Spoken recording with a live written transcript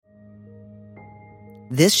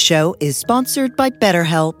This show is sponsored by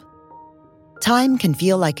BetterHelp. Time can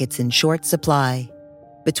feel like it's in short supply.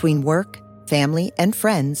 Between work, family, and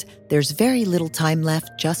friends, there's very little time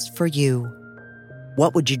left just for you.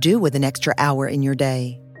 What would you do with an extra hour in your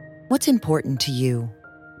day? What's important to you?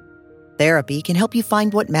 Therapy can help you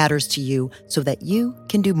find what matters to you so that you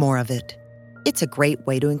can do more of it. It's a great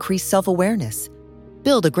way to increase self-awareness,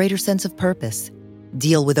 build a greater sense of purpose,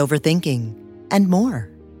 deal with overthinking, and more.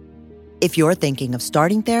 If you're thinking of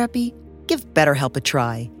starting therapy, give BetterHelp a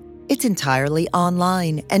try. It's entirely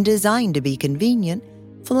online and designed to be convenient,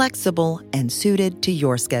 flexible, and suited to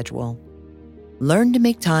your schedule. Learn to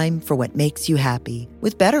make time for what makes you happy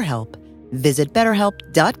with BetterHelp. Visit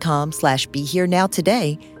BetterHelp.com/BeHereNow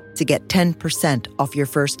today to get 10% off your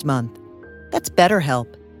first month. That's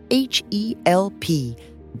BetterHelp,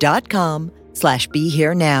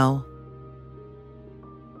 HELP.com/BeHereNow.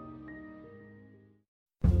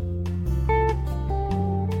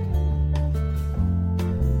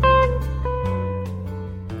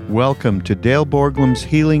 Welcome to Dale Borglum's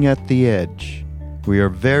Healing at the Edge. We are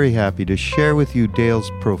very happy to share with you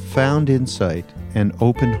Dale's profound insight and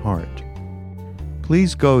open heart.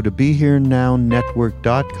 Please go to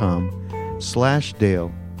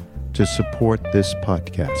BeHereNowNetwork.com/Dale to support this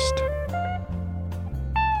podcast.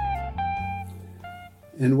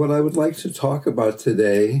 And what I would like to talk about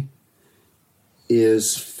today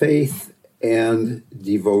is faith and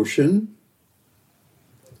devotion.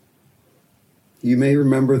 You may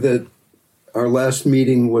remember that our last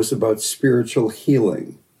meeting was about spiritual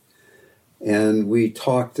healing, and we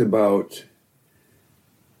talked about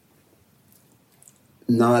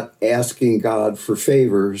not asking God for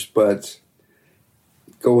favors, but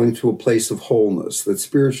going to a place of wholeness. That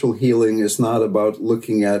spiritual healing is not about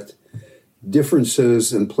looking at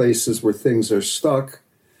differences and places where things are stuck,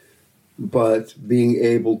 but being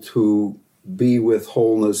able to be with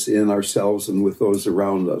wholeness in ourselves and with those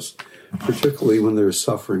around us, particularly when there's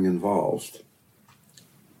suffering involved.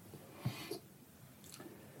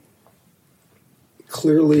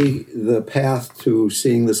 Clearly, the path to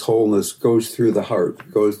seeing this wholeness goes through the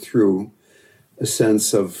heart, goes through a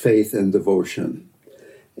sense of faith and devotion.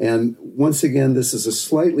 And once again, this is a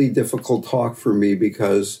slightly difficult talk for me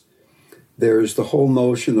because there's the whole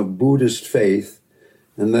notion of Buddhist faith,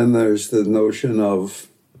 and then there's the notion of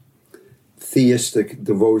theistic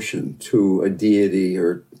devotion to a deity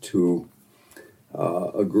or to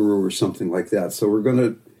a guru or something like that. So we're going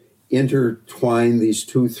to intertwine these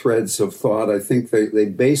two threads of thought. I think they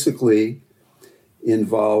basically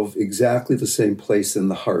involve exactly the same place in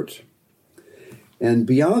the heart. And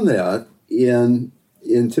beyond that, in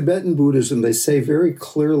Tibetan Buddhism, they say very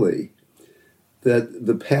clearly that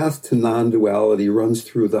the path to non-duality runs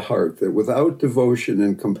through the heart, that without devotion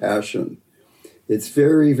and compassion, it's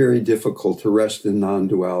very, very difficult to rest in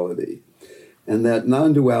non-duality. And that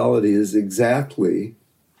non-duality is exactly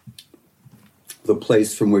the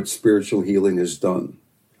place from which spiritual healing is done.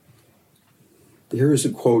 Here is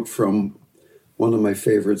a quote from one of my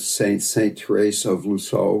favorite saints, Saint Therese of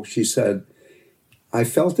Lisieux. She said, "I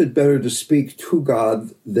felt it better to speak to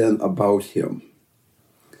God than about him."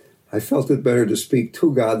 I felt it better to speak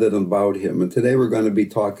to God than about him. And today we're going to be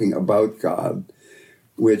talking about God,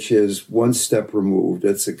 which is one step removed.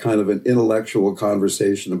 It's a kind of an intellectual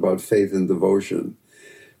conversation about faith and devotion.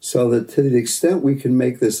 So that to the extent we can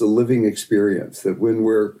make this a living experience, that when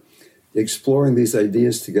we're exploring these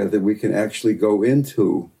ideas together, we can actually go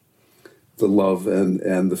into the love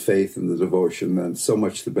and the faith and the devotion, then so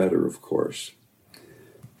much the better, of course.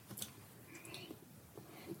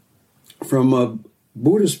 From a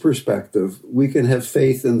Buddhist perspective, we can have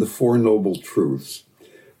faith in the Four Noble Truths.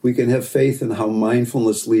 We can have faith in how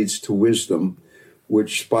mindfulness leads to wisdom,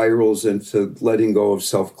 which spirals into letting go of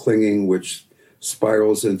self-clinging, which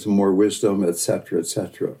spirals into more wisdom, etc.,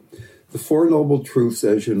 etc. The Four Noble Truths,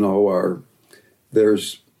 as you know, are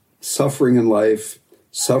there's suffering in life.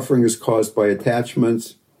 Suffering is caused by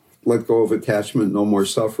attachment. Let go of attachment, no more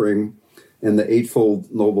suffering. And the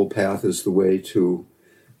Eightfold Noble Path is the way to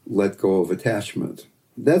let go of attachment.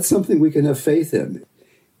 That's something we can have faith in.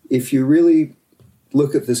 If you really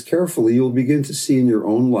look at this carefully, you'll begin to see in your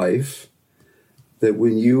own life that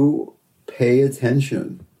when you pay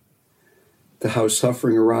attention to how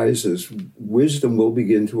suffering arises, wisdom will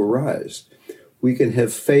begin to arise. We can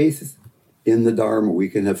have faith in the Dharma. We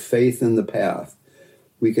can have faith in the path.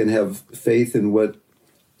 We can have faith in what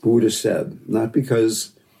Buddha said, not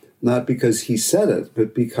because he said it,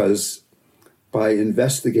 but because by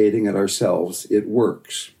investigating it ourselves, it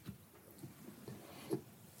works.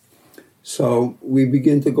 So we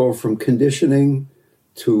begin to go from conditioning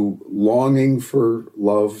to longing for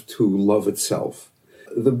love to love itself.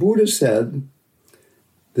 the Buddha said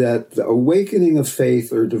that the awakening of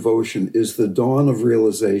faith or devotion is the dawn of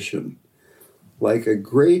realization, like a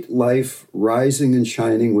great life rising and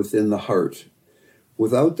shining within the heart.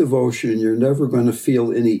 Without devotion, you're never going to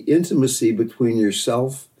feel any intimacy between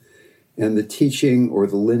yourself and the teaching or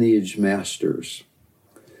the lineage masters.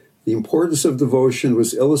 The importance of devotion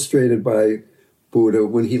was illustrated by Buddha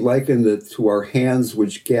when he likened it to our hands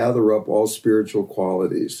which gather up all spiritual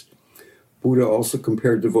qualities. Buddha also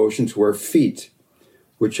compared devotion to our feet,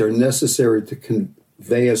 which are necessary to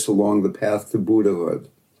convey us along the path to Buddhahood.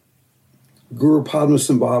 Guru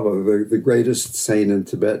Padmasambhava, the greatest saint in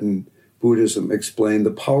Tibetan Buddhism, explained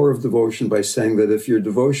the power of devotion by saying that if your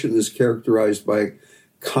devotion is characterized by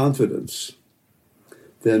confidence,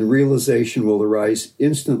 then realization will arise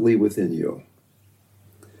instantly within you.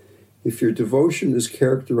 If your devotion is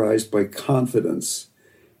characterized by confidence,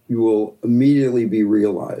 you will immediately be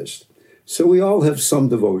realized. So we all have some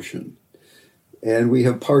devotion, and we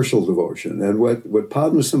have partial devotion. And what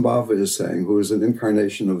Padmasambhava is saying, who is an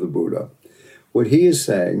incarnation of the Buddha, what he is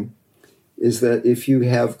saying is that if you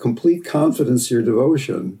have complete confidence in your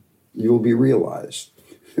devotion, you will be realized.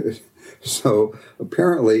 So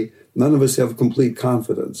apparently, none of us have complete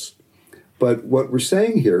confidence. But what we're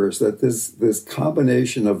saying here is that this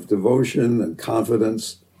combination of devotion and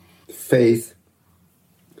confidence, faith,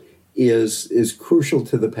 is crucial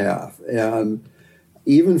to the path. And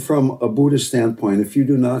even from a Buddhist standpoint, if you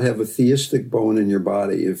do not have a theistic bone in your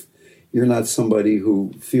body, if you're not somebody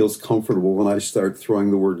who feels comfortable when I start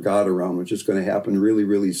throwing the word God around, which is going to happen really,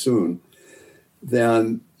 really soon,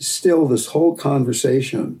 then still this whole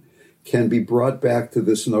conversation can be brought back to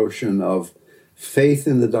this notion of faith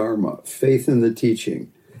in the Dharma, faith in the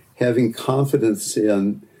teaching, having confidence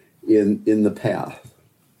in the path.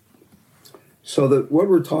 So that what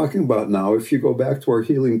we're talking about now, if you go back to our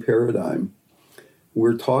healing paradigm,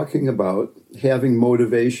 we're talking about having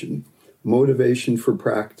motivation for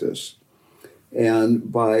practice.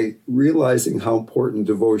 And by realizing how important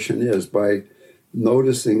devotion is, by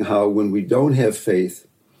noticing how when we don't have faith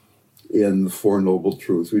in the Four Noble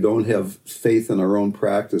Truths, we don't have faith in our own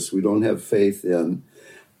practice, we don't have faith in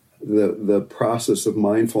the process of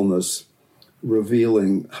mindfulness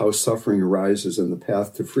revealing how suffering arises in the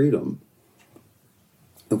path to freedom.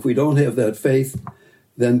 If we don't have that faith,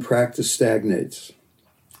 then practice stagnates.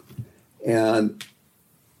 And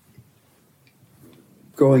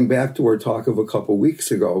going back to our talk of a couple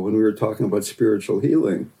weeks ago when we were talking about spiritual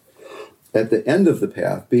healing, at the end of the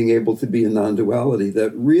path, being able to be in non-duality,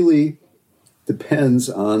 that really depends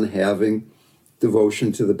on having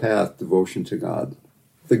devotion to the path, devotion to God.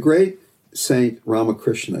 The great Saint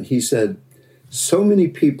Ramakrishna, he said, so many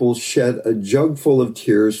people shed a jug full of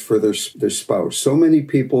tears for their spouse. So many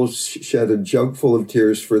people shed a jug full of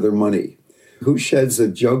tears for their money. Who sheds a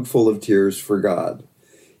jug full of tears for God?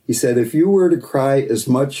 He said, if you were to cry as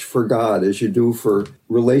much for God as you do for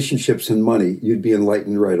relationships and money, you'd be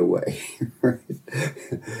enlightened right away. Right?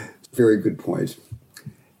 Very good point.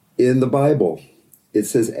 In the Bible, it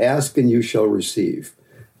says, ask and you shall receive.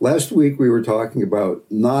 Last week we were talking about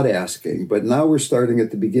not asking, but now we're starting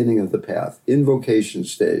at the beginning of the path, invocation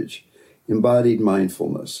stage, embodied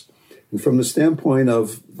mindfulness. And from the standpoint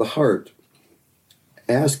of the heart,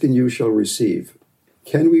 ask and you shall receive.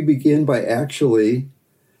 Can we begin by actually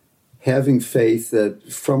having faith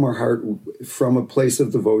that from our heart, from a place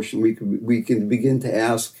of devotion, we can begin to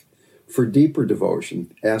ask for deeper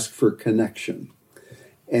devotion, ask for connection.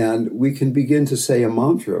 And we can begin to say a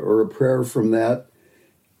mantra or a prayer from that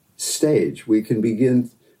stage. We can begin,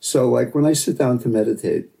 so like when I sit down to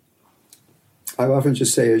meditate, I often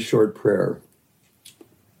just say a short prayer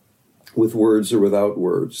with words or without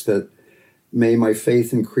words, that may my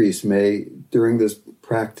faith increase, may during this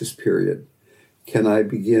practice period, can I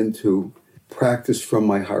begin to practice from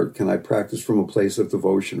my heart? Can I practice from a place of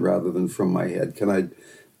devotion rather than from my head? Can I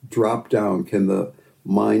drop down? Can the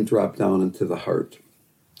mind drop down into the heart?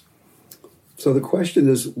 So the question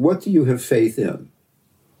is, what do you have faith in?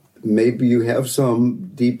 Maybe you have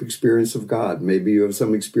some deep experience of God. Maybe you have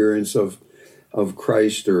some experience of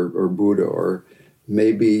Christ or Buddha, or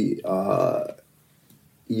maybe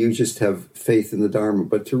you just have faith in the Dharma.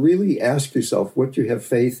 But to really ask yourself what you have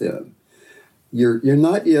faith in. You're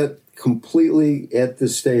not yet completely at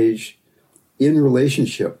this stage in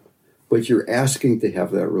relationship, but you're asking to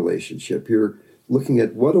have that relationship. You're looking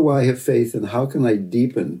at, what do I have faith in? How can I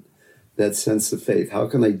deepen that sense of faith? How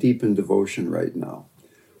can I deepen devotion right now?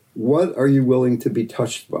 What are you willing to be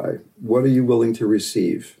touched by? What are you willing to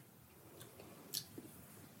receive?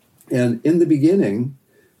 And in the beginning,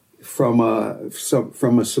 from a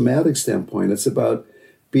somatic standpoint, it's about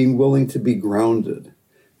being willing to be grounded.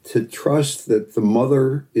 to trust that the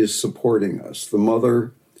Mother is supporting us, the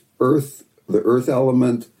Mother Earth, the Earth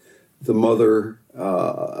element, the Mother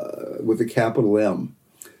with a capital M,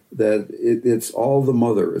 that it's all the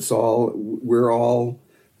Mother. We're all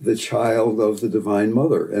the child of the Divine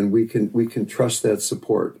Mother, and we can trust that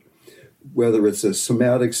support, whether it's a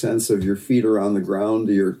somatic sense of your feet are on the ground,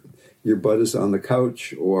 your butt is on the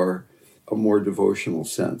couch, or a more devotional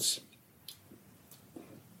sense.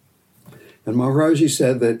 And Maharaji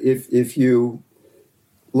said that if you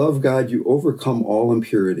love God, you overcome all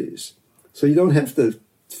impurities. So you don't have to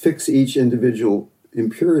fix each individual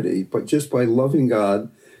impurity, but just by loving God,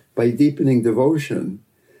 by deepening devotion,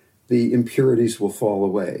 the impurities will fall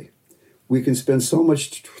away. We can spend so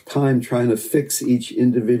much time trying to fix each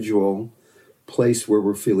individual place where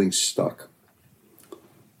we're feeling stuck.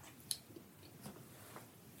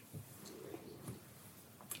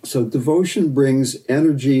 So devotion brings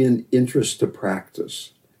energy and interest to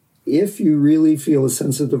practice. If you really feel a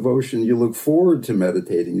sense of devotion, you look forward to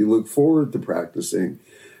meditating, you look forward to practicing,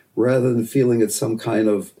 rather than feeling it's some kind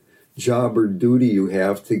of job or duty you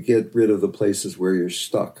have to get rid of the places where you're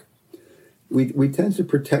stuck. We tend to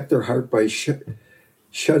protect our heart by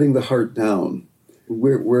shutting the heart down.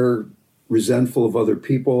 We're resentful of other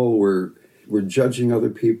people, we're judging other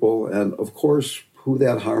people, and of course, who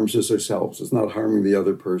that harms is ourselves. It's not harming the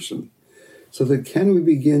other person. So that can we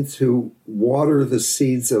begin to water the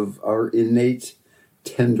seeds of our innate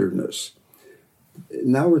tenderness?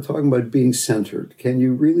 Now we're talking about being centered. Can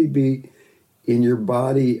you really be in your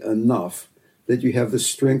body enough that you have the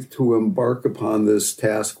strength to embark upon this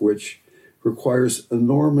task, which requires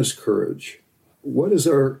enormous courage? What is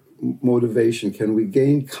our motivation? Can we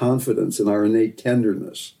gain confidence in our innate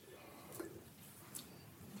tenderness?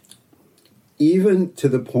 Even to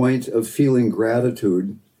the point of feeling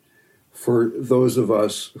gratitude for those of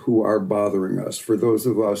us who are bothering us, for those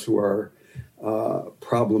of us who are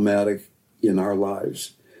problematic in our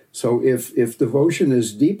lives. So if devotion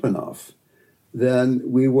is deep enough, then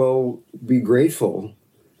we will be grateful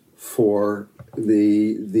for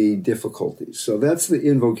the difficulties. So that's the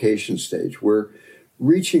invocation stage. We're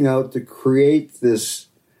reaching out to create this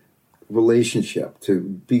relationship, to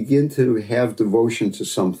begin to have devotion to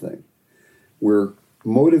something. We're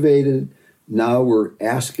motivated. Now we're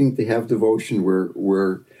asking to have devotion.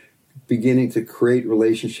 We're beginning to create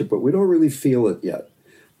relationship, but we don't really feel it yet.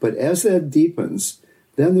 But as that deepens,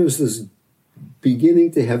 then there's this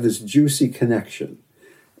beginning to have this juicy connection.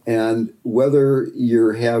 And whether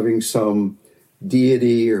you're having some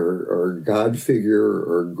deity or God figure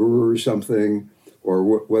or guru or something, or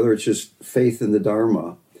whether it's just faith in the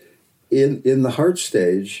Dharma, in the heart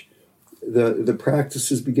stage, the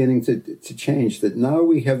practice is beginning to change, that now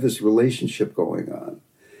we have this relationship going on.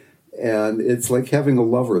 And it's like having a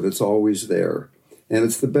lover that's always there. And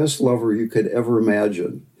it's the best lover you could ever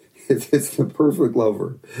imagine. It's the perfect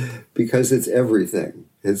lover because it's everything.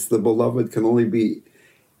 It's the beloved can only be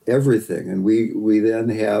everything. And we then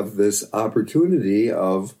have this opportunity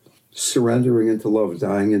of surrendering into love,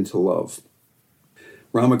 dying into love.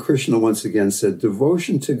 Ramakrishna once again said,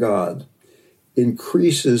 devotion to God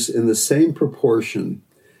increases in the same proportion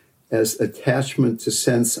as attachment to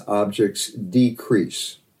sense objects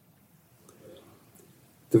decrease.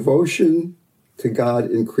 Devotion to God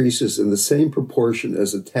increases in the same proportion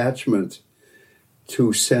as attachment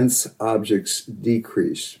to sense objects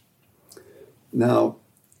decrease. Now,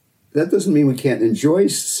 that doesn't mean we can't enjoy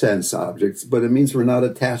sense objects, but it means we're not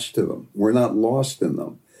attached to them. We're not lost in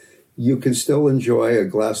them. You can still enjoy a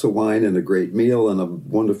glass of wine and a great meal and a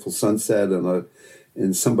wonderful sunset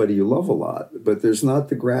and somebody you love a lot, but there's not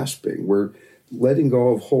the grasping. We're letting go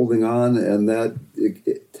of holding on, and that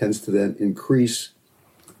it tends to then increase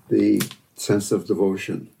the sense of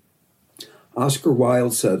devotion. Oscar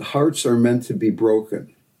Wilde said, hearts are meant to be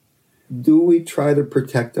broken. Do we try to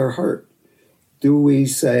protect our heart? Do we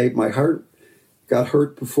say, my heart got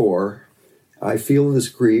hurt before, I feel this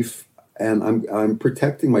grief, and I'm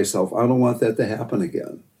protecting myself. I don't want that to happen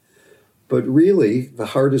again. But really, the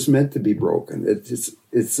heart is meant to be broken.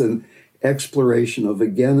 It's an exploration of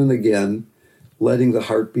again and again letting the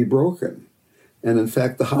heart be broken. And in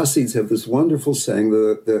fact, the Hasids have this wonderful saying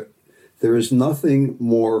that there is nothing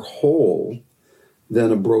more whole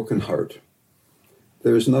than a broken heart.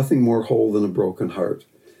 There is nothing more whole than a broken heart.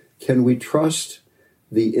 Can we trust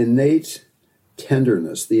the innate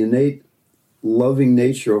tenderness, the innate loving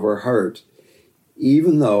nature of our heart,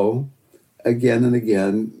 even though, again and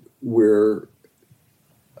again, we're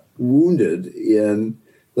wounded in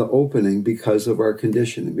the opening because of our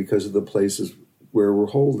conditioning, because of the places where we're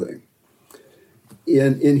holding?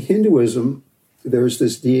 In Hinduism, there's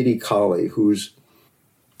this deity Kali who's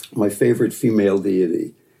my favorite female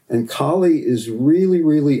deity. And Kali is really,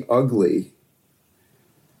 really ugly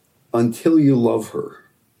until you love her.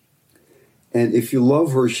 And if you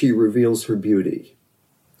love her, she reveals her beauty.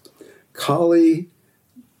 Kali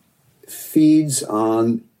feeds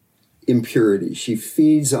on impurity. She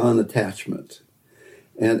feeds on attachment.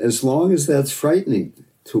 And as long as that's frightening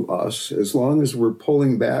to us, as long as we're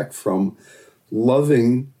pulling back from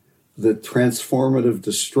loving the transformative,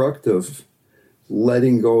 destructive,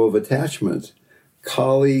 letting go of attachment,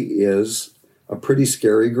 Kali is a pretty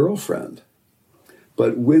scary girlfriend.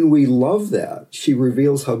 But when we love that, she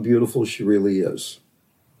reveals how beautiful she really is.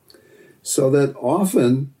 So that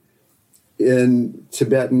often in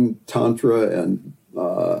Tibetan Tantra and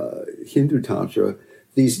Hindu Tantra,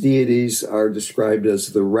 these deities are described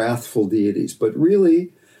as the wrathful deities. But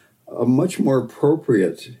really, a much more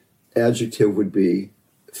appropriate adjective would be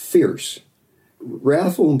fierce.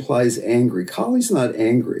 Wrathful implies angry. Kali's not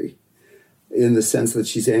angry in the sense that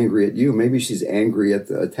she's angry at you. Maybe she's angry at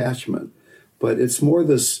the attachment. But it's more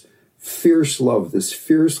this fierce love, this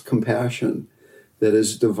fierce compassion that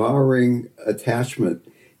is devouring attachment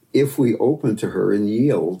if we open to her and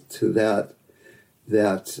yield to that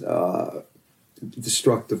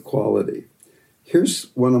destructive quality.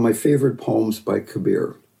 Here's one of my favorite poems by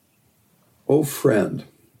Kabir. "Oh friend,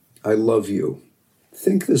 I love you.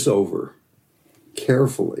 Think this over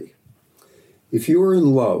carefully. If you are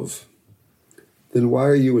in love, then why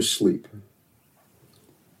are you asleep?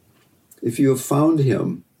 If you have found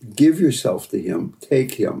him, give yourself to him,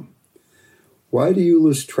 take him. Why do you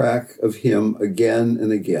lose track of him again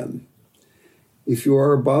and again? If you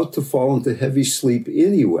are about to fall into heavy sleep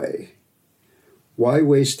anyway, why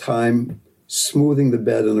waste time smoothing the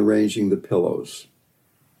bed and arranging the pillows?"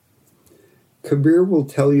 Kabir will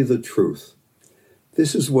tell you the truth.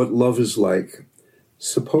 This is what love is like.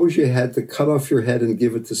 Suppose you had to cut off your head and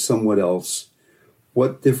give it to someone else.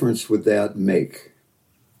 What difference would that make?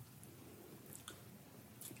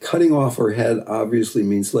 Cutting off our head obviously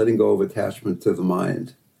means letting go of attachment to the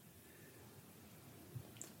mind.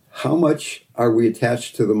 How much are we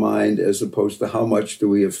attached to the mind as opposed to how much do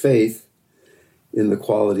we have faith in the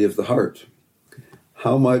quality of the heart?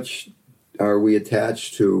 How much are we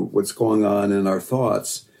attached to what's going on in our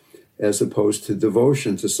thoughts as opposed to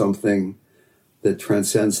devotion to something that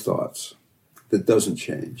transcends thoughts, that doesn't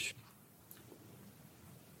change?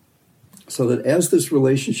 So that as this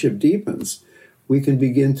relationship deepens, we can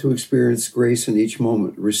begin to experience grace in each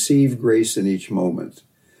moment, receive grace in each moment.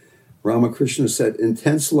 Ramakrishna said,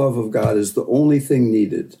 intense love of God is the only thing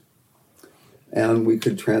needed. And we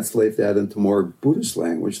could translate that into more Buddhist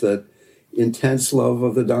language, that intense love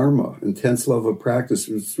of the Dharma, intense love of practice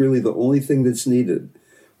is really the only thing that's needed.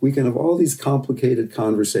 We can have all these complicated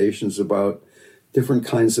conversations about different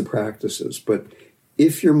kinds of practices, but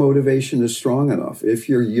if your motivation is strong enough, if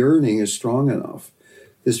your yearning is strong enough,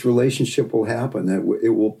 this relationship will happen. It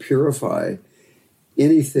will purify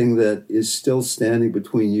anything that is still standing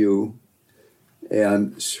between you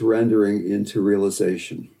and surrendering into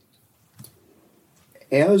realization.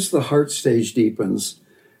 As the heart stage deepens,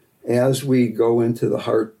 as we go into the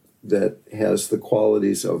heart that has the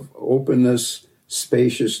qualities of openness,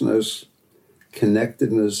 spaciousness,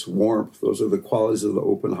 connectedness, warmth, those are the qualities of the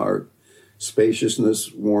open heart,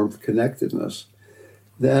 spaciousness, warmth, connectedness,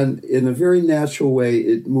 then in a very natural way,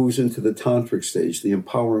 it moves into the tantric stage, the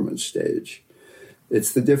empowerment stage.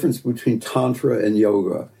 It's the difference between tantra and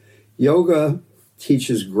yoga. Yoga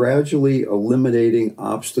teaches gradually eliminating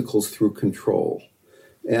obstacles through control.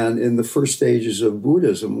 And in the first stages of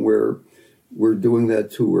Buddhism, where we're doing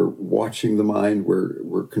that too, we're watching the mind,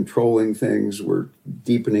 we're controlling things, we're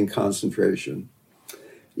deepening concentration.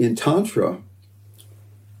 In Tantra,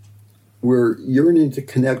 we're yearning to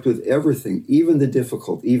connect with everything, even the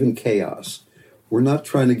difficult, even chaos. We're not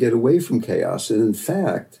trying to get away from chaos. And in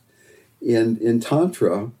fact, in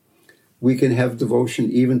Tantra, we can have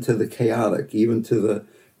devotion even to the chaotic, even to the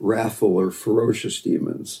wrathful or ferocious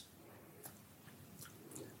demons.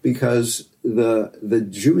 Because the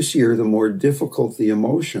juicier, the more difficult the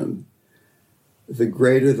emotion, the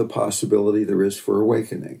greater the possibility there is for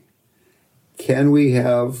awakening. Can we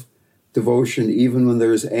have devotion even when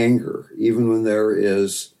there is anger, even when there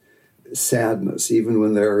is sadness, even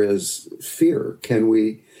when there is fear? Can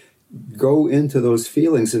we go into those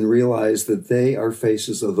feelings and realize that they are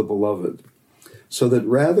faces of the beloved? So that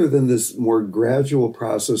rather than this more gradual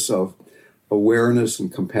process of awareness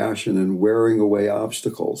and compassion and wearing away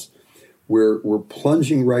obstacles, we're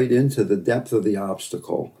plunging right into the depth of the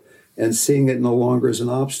obstacle and seeing it no longer as an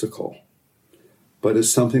obstacle, but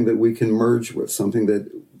as something that we can merge with, something that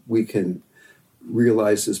we can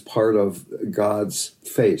realized as part of God's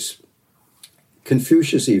face.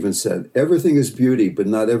 Confucius even said, everything is beauty, but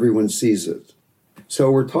not everyone sees it. So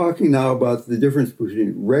we're talking now about the difference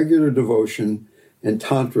between regular devotion and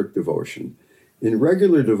tantric devotion. In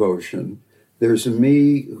regular devotion, there's a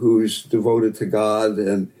me who's devoted to God,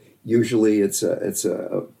 and usually it's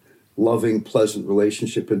a loving, pleasant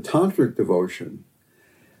relationship. In tantric devotion,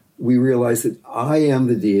 we realize that I am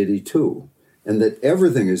the deity too, and that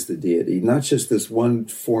everything is the deity, not just this one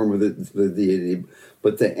form of the deity,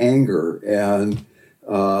 but the anger and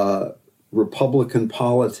Republican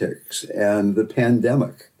politics and the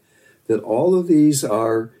pandemic, that all of these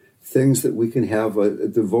are things that we can have a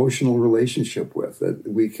devotional relationship with, that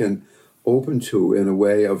we can open to in a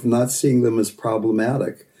way of not seeing them as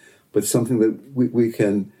problematic, but something that we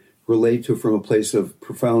can relate to from a place of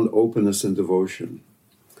profound openness and devotion.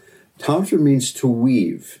 Tantra means to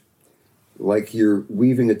weave, like you're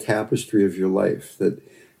weaving a tapestry of your life, that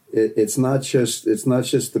it's not just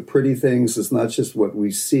the pretty things, it's not just what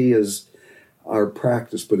we see as our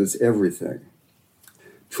practice, but it's everything.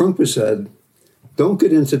 Trungpa said, don't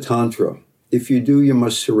get into Tantra. If you do, you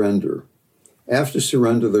must surrender. After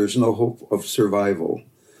surrender, there's no hope of survival.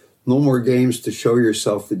 No more games to show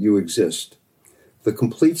yourself that you exist. The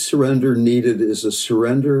complete surrender needed is a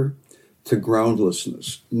surrender to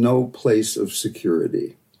groundlessness, no place of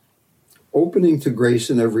security. Opening to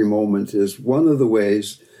grace in every moment is one of the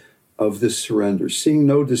ways of this surrender, seeing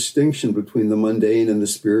no distinction between the mundane and the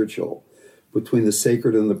spiritual, between the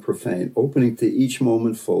sacred and the profane, opening to each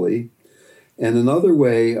moment fully. And another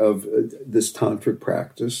way of this tantric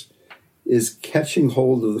practice is catching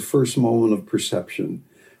hold of the first moment of perception,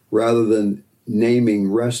 rather than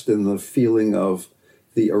naming rest in the feeling of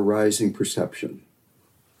the arising perception.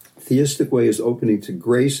 Theistic way is opening to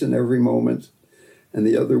grace in every moment, and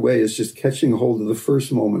the other way is just catching hold of the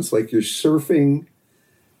first moments, like you're surfing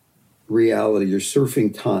reality, you're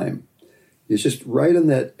surfing time. It's just right in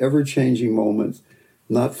that ever-changing moment,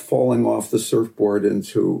 not falling off the surfboard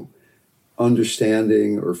into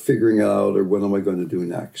understanding or figuring out or what am I going to do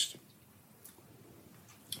next.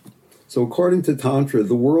 So according to Tantra,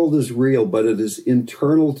 the world is real, but it is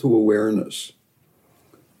internal to awareness.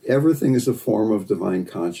 Everything is a form of divine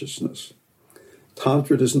consciousness.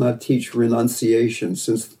 Tantra does not teach renunciation,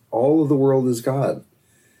 since all of the world is God.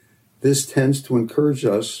 This tends to encourage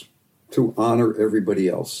us to honor everybody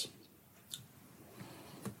else.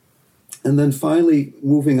 And then finally,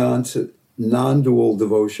 moving on to non-dual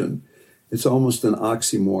devotion. It's almost an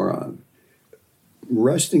oxymoron.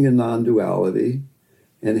 Resting in non-duality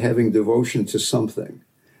and having devotion to something.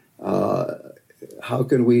 How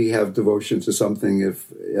can we have devotion to something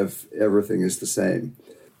if everything is the same?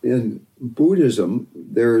 In Buddhism,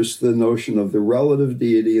 there's the notion of the relative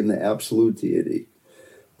deity and the absolute deity.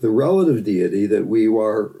 The relative deity that we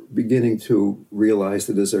are beginning to realize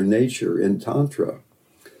that is our nature in Tantra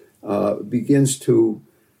begins to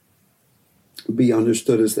be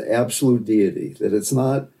understood as the absolute deity, that it's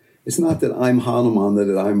not that I'm Hanuman,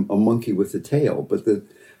 that I'm a monkey with a tail, but that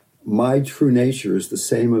my true nature is the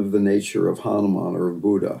same of the nature of Hanuman or of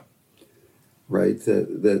Buddha, right?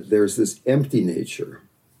 That there's this empty nature.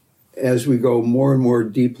 As we go more and more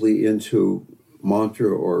deeply into mantra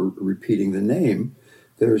or repeating the name,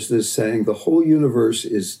 there's this saying, the whole universe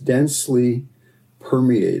is densely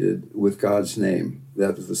permeated with God's name.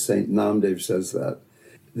 That is the Saint Namdev says that.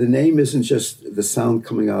 The name isn't just the sound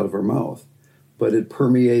coming out of our mouth, but it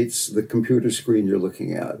permeates the computer screen you're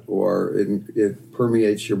looking at, or it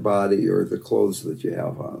permeates your body or the clothes that you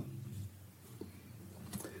have on.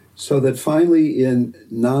 So that finally in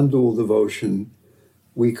non-dual devotion,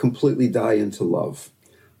 we completely die into love.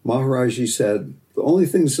 Maharaji said, the only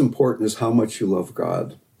thing that's important is how much you love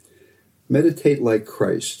God. Meditate like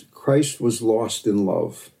Christ. Christ was lost in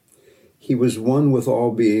love. He was one with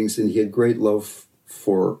all beings, and he had great love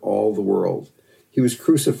for all the world. He was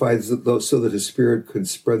crucified so that his spirit could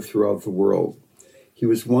spread throughout the world. He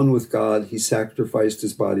was one with God. He sacrificed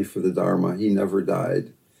his body for the Dharma. He never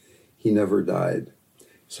died. He never died.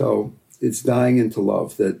 So it's dying into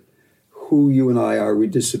love, that who you and I are, we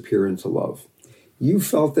disappear into love. You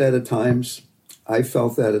felt that at times. I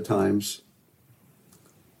felt that at times.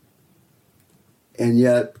 And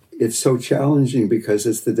yet it's so challenging because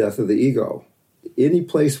it's the death of the ego. Any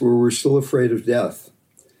place where we're still afraid of death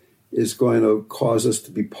is going to cause us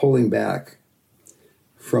to be pulling back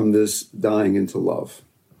from this dying into love.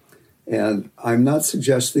 And I'm not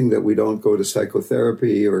suggesting that we don't go to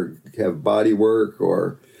psychotherapy or have body work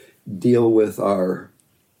or deal with our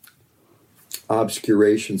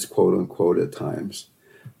obscurations, quote unquote, at times.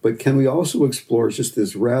 But can we also explore just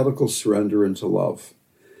this radical surrender into love?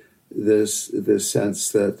 this sense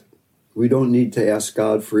that we don't need to ask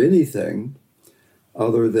God for anything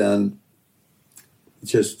other than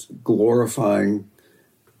just glorifying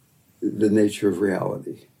the nature of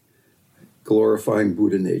reality, glorifying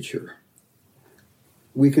Buddha nature.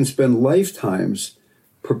 We can spend lifetimes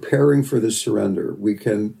preparing for this surrender. We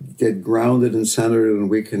can get grounded and centered, and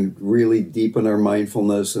we can really deepen our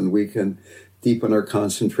mindfulness, and we can deepen our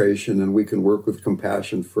concentration, and we can work with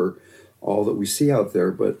compassion for all that we see out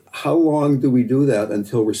there. But how long do we do that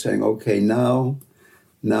until we're saying, okay, now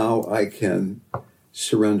I can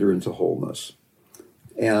surrender into wholeness?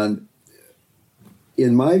 And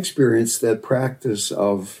in my experience, that practice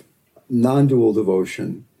of non-dual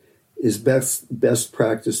devotion is best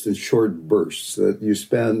practiced in short bursts, that you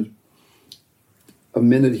spend a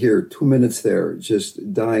minute here, 2 minutes there,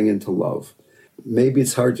 just dying into love. Maybe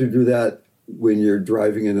it's hard to do that when you're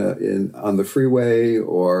driving on the freeway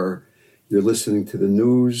or you're listening to the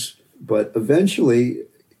news, but eventually,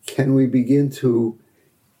 can we begin to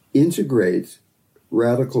integrate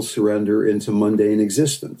radical surrender into mundane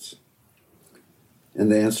existence?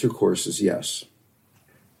 And the answer, of course, is yes.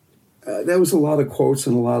 That was a lot of quotes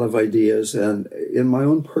and a lot of ideas. And in my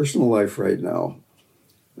own personal life right now,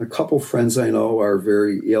 a couple friends I know are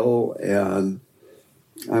very ill, and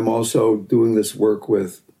I'm also doing this work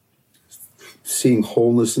with seeing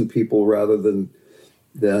wholeness in people rather than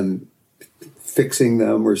fixing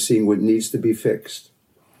them or seeing what needs to be fixed.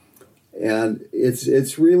 And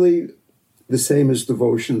it's really the same as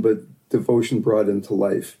devotion, but devotion brought into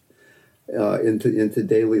life, into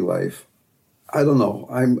daily life. I don't know.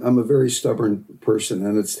 I'm a very stubborn person,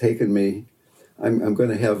 and it's taken me. I'm going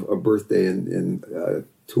to have a birthday in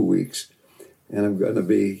 2 weeks, and I'm going to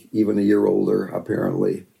be even a year older,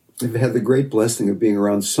 apparently. I've had the great blessing of being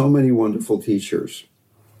around so many wonderful teachers,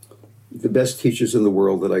 the best teachers in the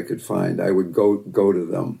world that I could find. I would go to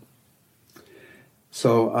them.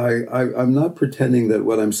 So I'm not pretending that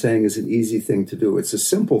what I'm saying is an easy thing to do. It's a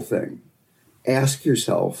simple thing. Ask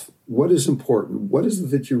yourself, what is important? What is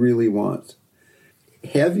it that you really want?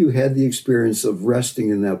 Have you had the experience of resting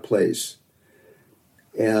in that place?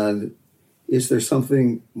 And is there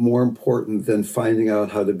something more important than finding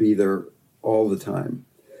out how to be there all the time?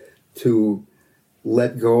 To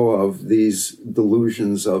let go of these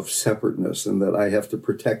delusions of separateness and that I have to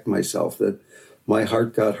protect myself, that my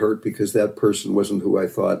heart got hurt because that person wasn't who I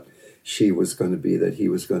thought she was going to be, that he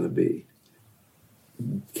was going to be.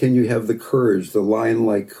 Can you have the courage, the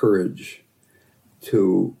lion-like courage,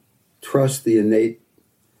 to trust the innate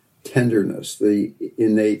tenderness, the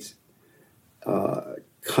innate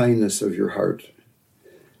kindness of your heart,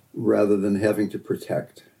 rather than having to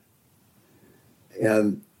protect?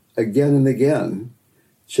 And again,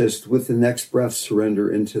 just with the next breath,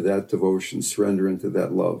 surrender into that devotion, surrender into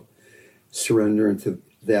that love, surrender into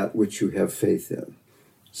that which you have faith in.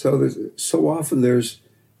 So often there's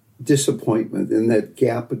disappointment in that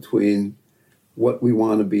gap between what we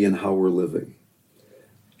want to be and how we're living.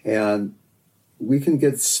 And we can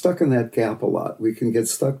get stuck in that gap a lot. We can get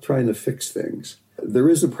stuck trying to fix things. There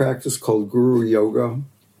is a practice called guru yoga,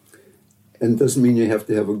 and it doesn't mean you have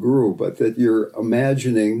to have a guru, but that you're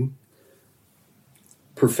imagining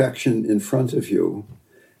perfection in front of you,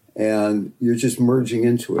 and you're just merging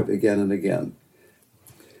into it again and again.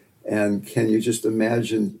 And can you just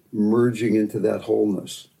imagine merging into that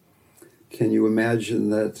wholeness? Can you imagine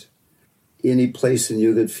that any place in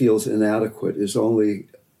you that feels inadequate is only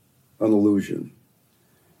an illusion?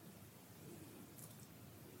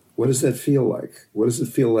 What does that feel like? What does it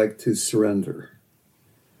feel like to surrender?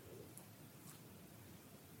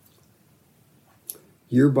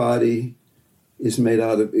 Your body is made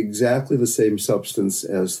out of exactly the same substance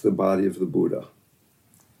as the body of the Buddha.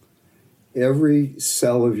 Every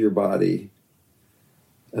cell of your body,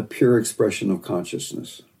 a pure expression of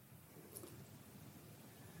consciousness.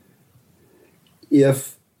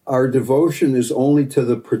 If our devotion is only to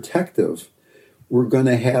the protective, we're going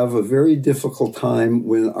to have a very difficult time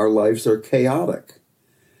when our lives are chaotic.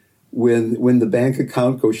 When the bank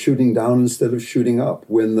account goes shooting down instead of shooting up.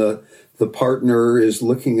 When the partner is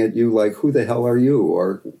looking at you like, who the hell are you?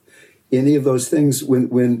 Or any of those things.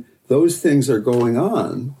 When those things are going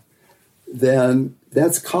on, then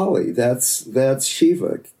that's Kali, that's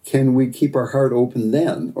Shiva. Can we keep our heart open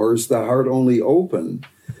then? Or is the heart only open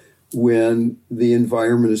when the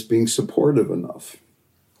environment is being supportive enough?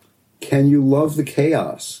 Can you love the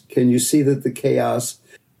chaos? Can you see that the chaos,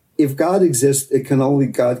 if God exists, God can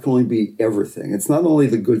only be everything. It's not only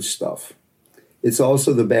the good stuff. It's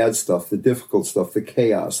also the bad stuff, the difficult stuff, the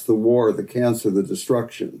chaos, the war, the cancer, the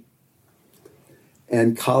destruction.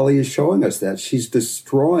 And Kali is showing us that. She's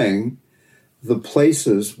destroying the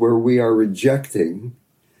places where we are rejecting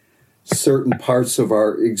certain parts of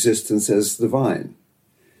our existence as divine.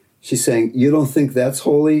 She's saying, you don't think that's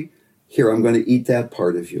holy? Here, I'm going to eat that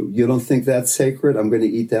part of you. You don't think that's sacred? I'm going to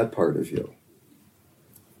eat that part of you.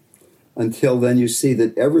 Until then you see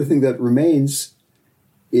that everything that remains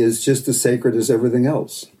is just as sacred as everything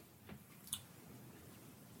else.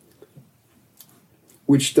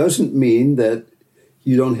 Which doesn't mean that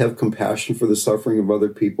you don't have compassion for the suffering of other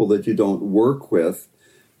people, that you don't work with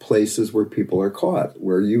places where people are caught,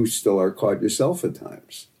 where you still are caught yourself at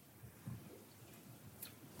times.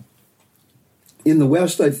 In the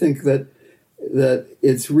West, I think that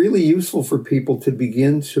it's really useful for people to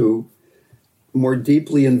begin to more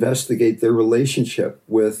deeply investigate their relationship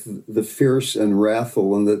with the fierce and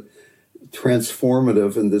wrathful and the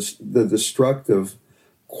transformative and the destructive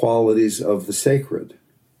qualities of the sacred.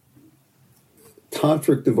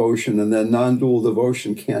 Tantric devotion and then non-dual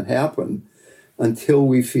devotion can't happen until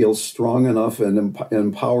we feel strong enough and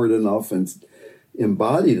empowered enough and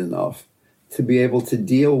embodied enough to be able to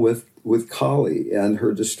deal with Kali and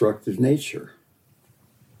her destructive nature.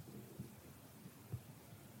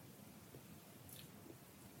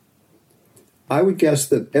 I would guess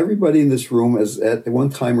that everybody in this room has, at one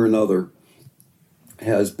time or another,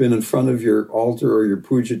 has been in front of your altar or your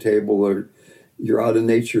puja table, or you're out in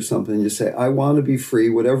nature or something, and you say, I want to be free,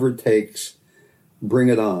 whatever it takes, bring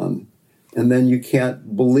it on. And then you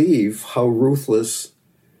can't believe how ruthless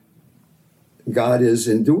God is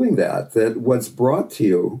in doing that what's brought to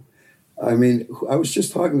you. I mean, I was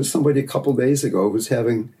just talking to somebody a couple days ago who was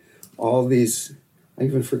having all these, I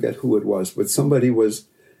even forget who it was, but somebody was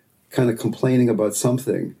kind of complaining about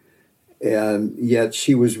something, and yet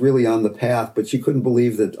she was really on the path, but she couldn't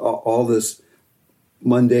believe that all this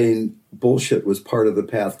mundane bullshit was part of the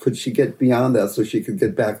path. Could she get beyond that so she could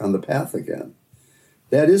get back on the path again?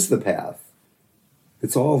 That is the path.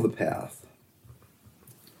 It's all the path.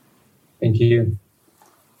 Thank you.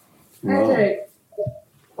 I had a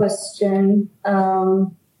question.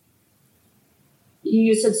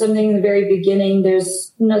 You said something in the very beginning,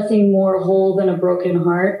 there's nothing more whole than a broken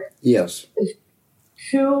heart. Yes.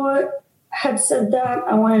 Who had said that?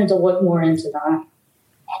 I wanted to look more into that.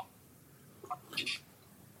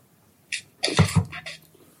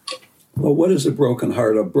 Well, what is a broken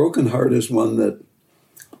heart? A broken heart is one that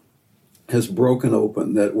has broken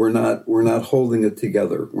open, that we're not holding it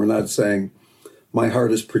together. We're not saying, my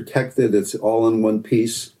heart is protected, it's all in one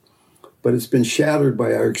piece, but it's been shattered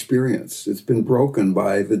by our experience. It's been broken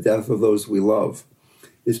by the death of those we love.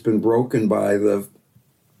 It's been broken by the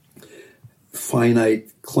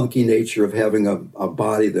finite, clunky nature of having a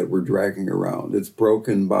body that we're dragging around. It's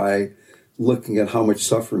broken by looking at how much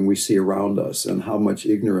suffering we see around us and how much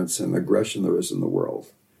ignorance and aggression there is in the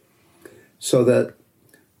world. So that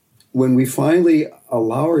when we finally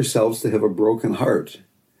allow ourselves to have a broken heart,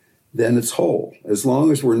 then it's whole. As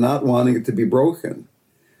long as we're not wanting it to be broken,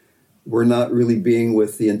 we're not really being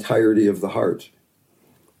with the entirety of the heart.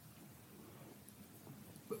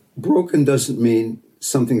 Broken doesn't mean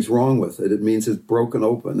something's wrong with it. It means it's broken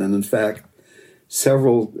open. And in fact,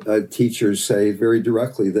 several teachers say very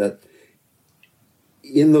directly that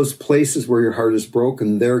in those places where your heart is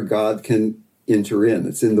broken, there God can enter in.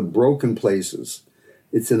 It's in the broken places,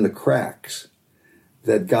 it's in the cracks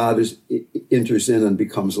that God enters in and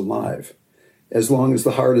becomes alive. As long as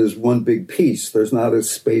the heart is one big piece, there's not a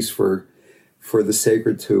space for the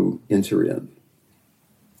sacred to enter in.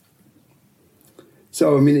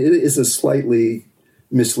 So, I mean, it is a slightly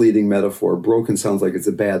misleading metaphor. Broken sounds like it's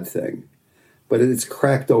a bad thing, but it's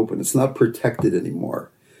cracked open. It's not protected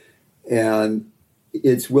anymore. And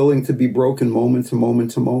it's willing to be broken moment to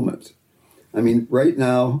moment to moment. I mean, right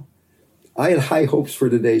now, I had high hopes for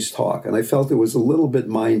today's talk, and I felt it was a little bit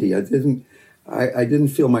mindy. I didn't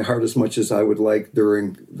feel my heart as much as I would like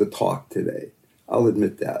during the talk today. I'll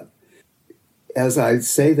admit that. As I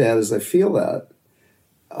say that, as I feel that,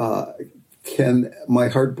 can my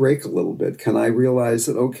heart break a little bit? Can I realize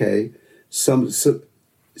that, okay, some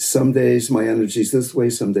days my energy's this way,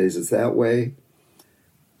 some days it's that way?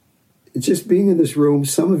 Just being in this room,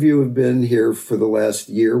 some of you have been here for the last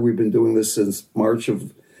year. We've been doing this since March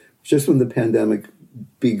of, just when the pandemic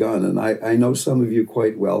begun. And I know some of you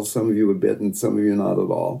quite well, some of you a bit, and some of you not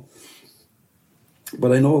at all.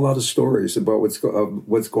 But I know a lot of stories about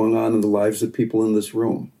what's going on in the lives of people in this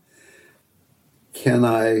room. Can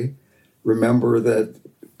I remember that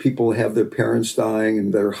people have their parents dying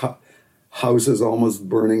and their houses almost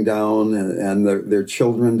burning down and their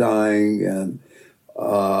children dying and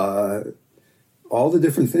all the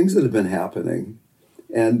different things that have been happening,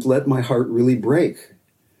 and let my heart really break?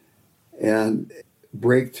 And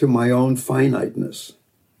break to my own finiteness.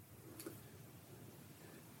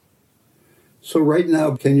 So right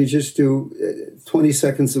now, can you just do 20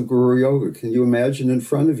 seconds of Guru Yoga? Can you imagine in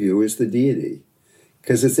front of you is the deity?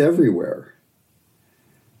 Because it's everywhere.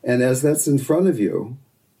 And as that's in front of you,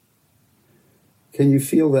 can you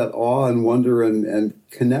feel that awe and wonder and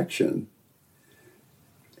connection?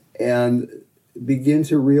 And begin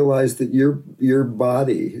to realize that your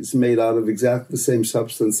body is made out of exactly the same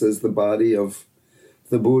substance as the body of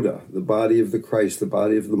the Buddha, the body of the Christ, the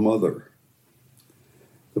body of the Mother,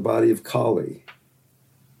 the body of Kali.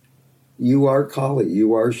 You are Kali,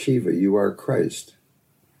 you are Shiva, you are Christ.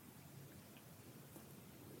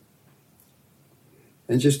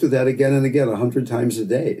 And just do that again and again, 100 times a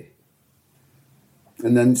day.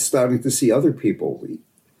 And then starting to see other people.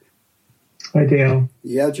 Hi, Dale.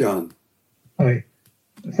 Yeah, John. Hi.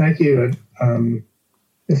 Thank you.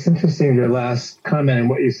 It's interesting, your last comment and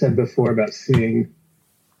what you said before about seeing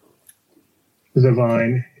the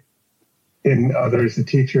divine in others, the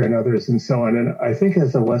teacher in others, and so on. And I think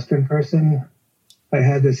as a Western person, I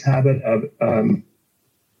had this habit of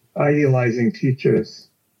idealizing teachers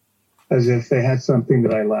as if they had something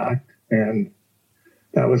that I lacked, and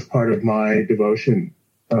that was part of my devotion.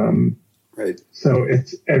 Right. So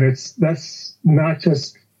that's not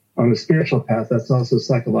just on the spiritual path, that's also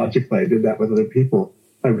psychologically. I did that with other people.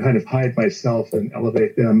 I would kind of hide myself and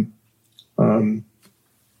elevate them.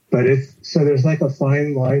 So there's like a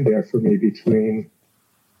fine line there for me between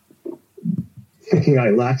thinking I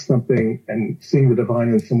lack something and seeing the divine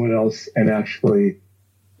in someone else and actually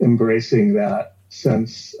embracing that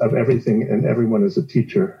sense of everything and everyone as a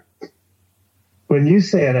teacher. When you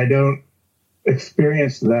say it, I don't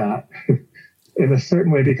experience that in a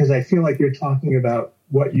certain way because I feel like you're talking about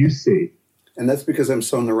what you see. And that's because I'm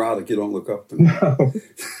so neurotic, you don't look up to me. No.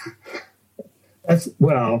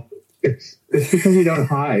 It's because you don't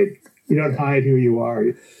hide. You don't hide who you are.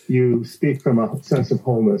 You speak from a sense of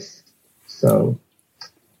wholeness. So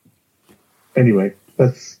anyway,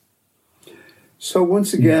 that's... So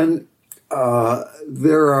once again,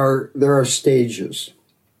 there are stages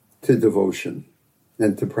to devotion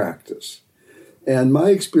and to practice. And my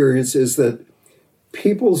experience is that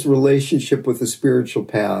people's relationship with the spiritual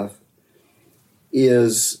path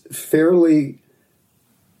is fairly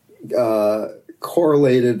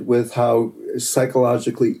correlated with how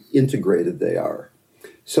psychologically integrated they are.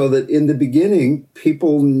 So that in the beginning,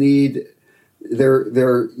 people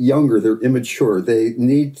they're younger, they're immature. They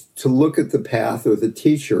need to look at the path or the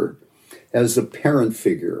teacher as a parent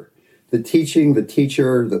figure. The teaching, the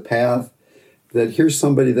teacher, the path, that here's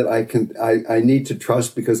somebody that I need to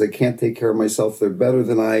trust because I can't take care of myself. They're better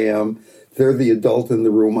than I am. They're the adult in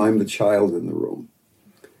the room. I'm the child in the room.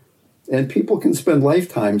 And people can spend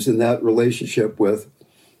lifetimes in that relationship with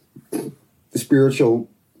the spiritual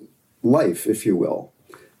life, if you will.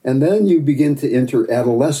 And then you begin to enter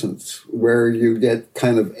adolescence, where you get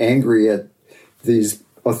kind of angry at these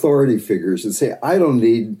authority figures and say, I don't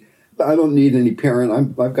need any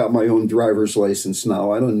parent. I've got my own driver's license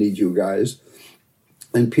now. I don't need you guys.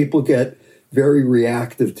 And people get very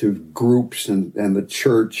reactive to groups and the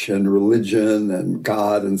church and religion and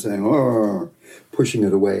God and saying, oh, pushing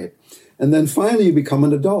it away. And then finally you become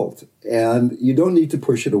an adult and you don't need to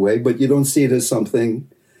push it away, but you don't see it as something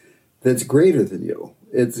that's greater than you.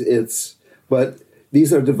 But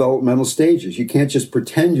these are developmental stages. You can't just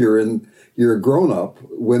pretend you're a grown-up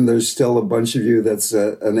when there's still a bunch of you that's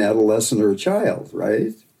an adolescent or a child,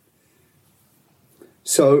 right?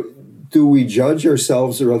 So do we judge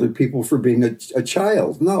ourselves or other people for being a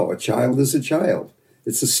child? No, a child is a child.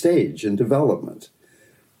 It's a stage in development.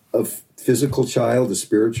 A physical child, a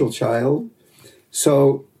spiritual child.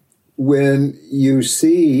 So when you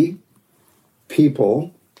see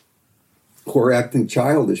people who are acting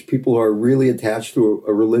childish, people who are really attached to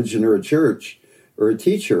a religion or a church or a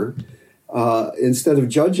teacher, instead of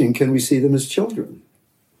judging, can we see them as children?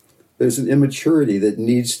 There's an immaturity that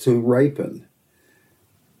needs to ripen.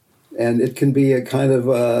 And it can be a kind of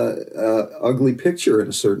ugly picture in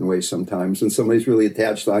a certain way sometimes. When somebody's really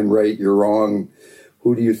attached to, I'm right, you're wrong,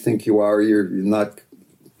 who do you think you are? You're not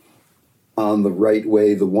on the right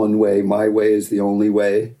way, the one way, my way is the only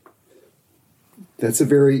way. That's a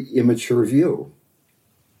very immature view.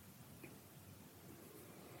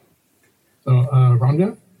 So,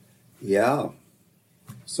 Rhonda? Yeah.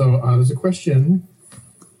 So there's a question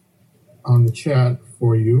on the chat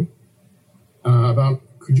for you about,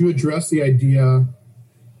 could you address the idea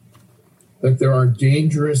that there are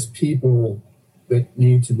dangerous people that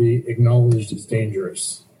need to be acknowledged as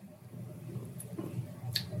dangerous?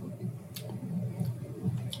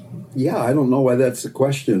 Yeah, I don't know why that's a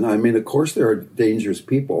question. I mean, of course there are dangerous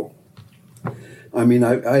people. I mean,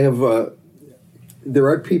 I have, there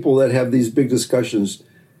are people that have these big discussions.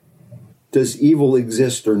 Does evil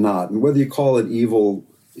exist or not? And whether you call it evil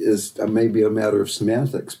is maybe a matter of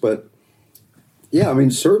semantics. But yeah, I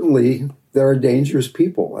mean, certainly there are dangerous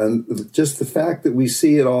people. And just the fact that we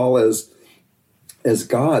see it all as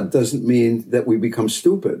God doesn't mean that we become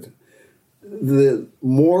stupid. The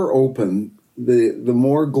more open, the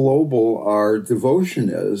more global our devotion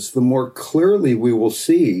is, the more clearly we will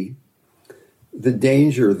see the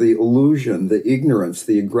danger, the illusion, the ignorance,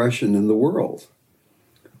 the aggression in the world.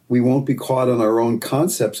 We won't be caught on our own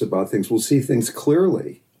concepts about things. We'll see things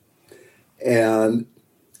clearly. And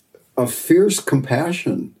a fierce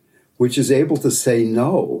compassion, which is able to say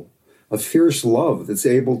no, a fierce love that's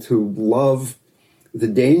able to love the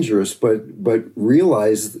dangerous, but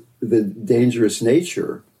realize the dangerous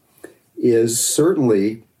nature, is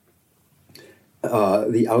certainly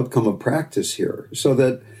the outcome of practice here. So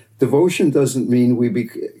that devotion doesn't mean we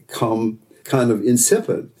become kind of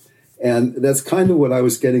insipid. And that's kind of what I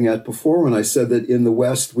was getting at before when I said that in the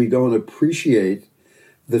West, we don't appreciate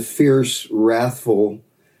the fierce, wrathful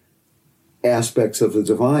aspects of the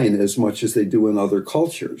divine as much as they do in other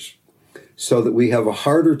cultures. So that we have a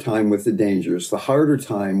harder time with the dangerous, the harder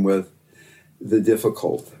time with the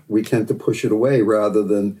difficult. We tend to push it away rather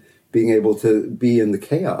than being able to be in the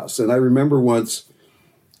chaos. And I remember once,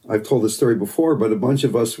 I've told this story before, but a bunch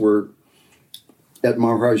of us were at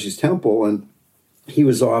Maharaji's temple, and he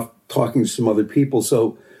was off talking to some other people.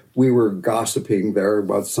 So we were gossiping there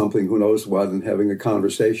about something, who knows what, and having a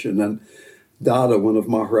conversation. And Dada, one of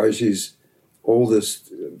Maharaji's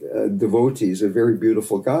oldest devotees, a very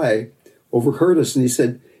beautiful guy, overheard us, and he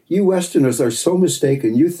said, "You Westerners are so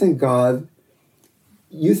mistaken. You think Maharaji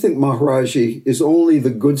is only the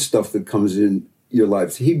good stuff that comes in your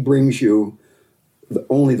lives. He brings you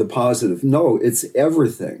only the positive." No, it's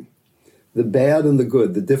everything. The bad and the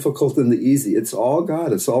good, the difficult and the easy. It's all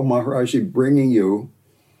God. It's all Maharaji bringing you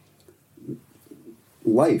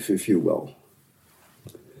life, if you will.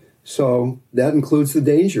 So that includes the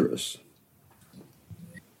dangerous.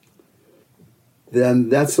 Then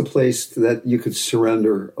that's a place that you could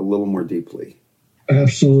surrender a little more deeply.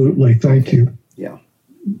 Absolutely. Thank you. Yeah.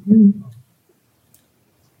 Mm-hmm.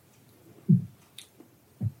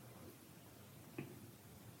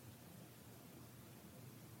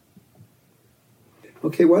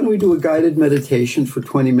 Okay, why don't we do a guided meditation for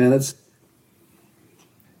 20 minutes?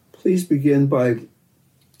 Please begin by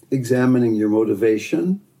examining your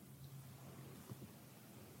motivation.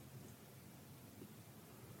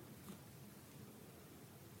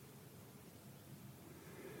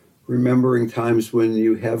 Remembering times when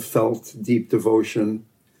you have felt deep devotion,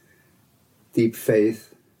 deep faith.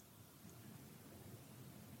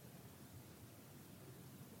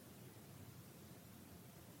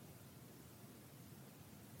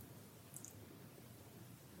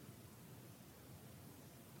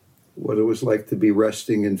 What it was like to be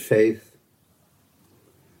resting in faith,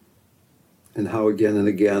 and how again and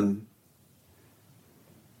again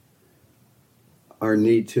our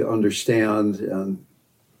need to understand and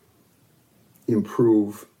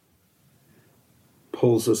improve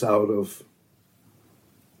pulls us out of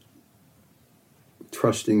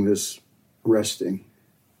trusting this resting.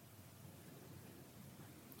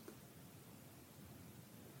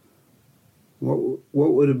 What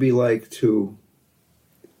would it be like to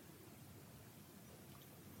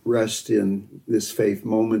rest in this faith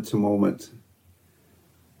moment to moment,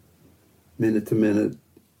 minute to minute,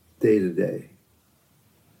 day to day?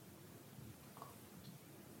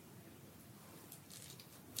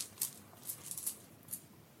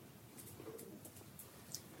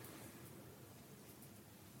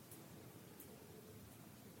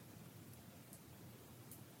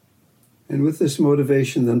 And with this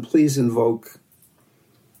motivation, then please invoke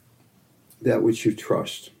that which you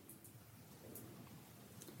trust.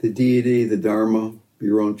 The deity, the Dharma,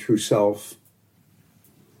 your own true self,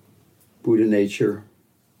 Buddha nature.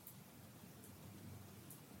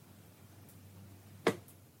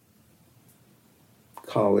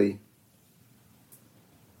 Kali.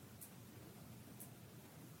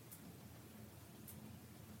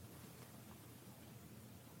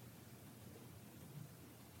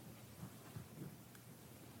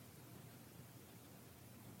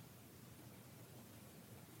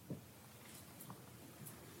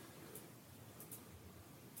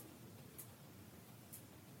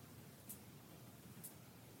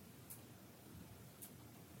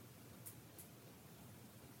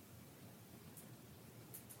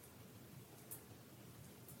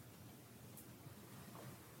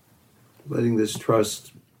 Letting this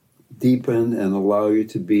trust deepen and allow you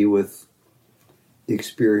to be with the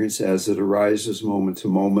experience as it arises moment to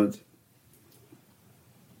moment,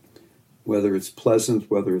 whether it's pleasant,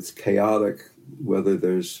 whether it's chaotic, whether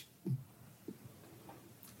there's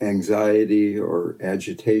anxiety or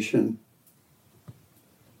agitation.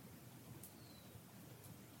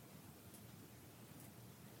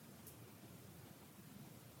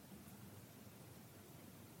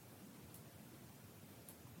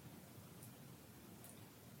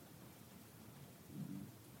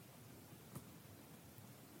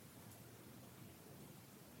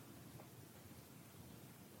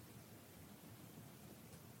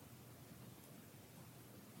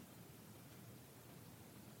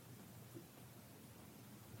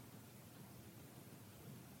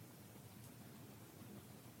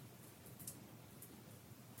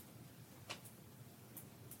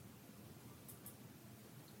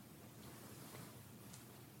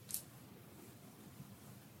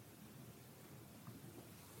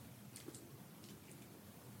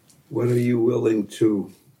 What are you willing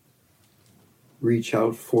to reach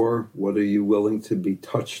out for? What are you willing to be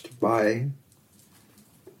touched by?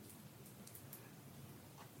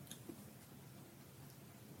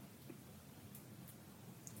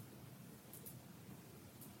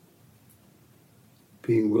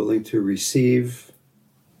 Being willing to receive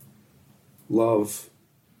love,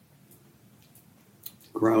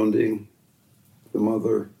 grounding, the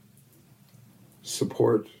mother,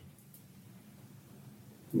 support,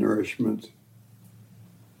 nourishment.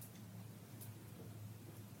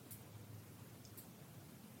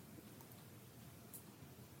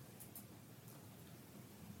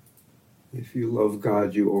 If you love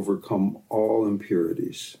God, you overcome all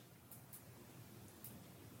impurities.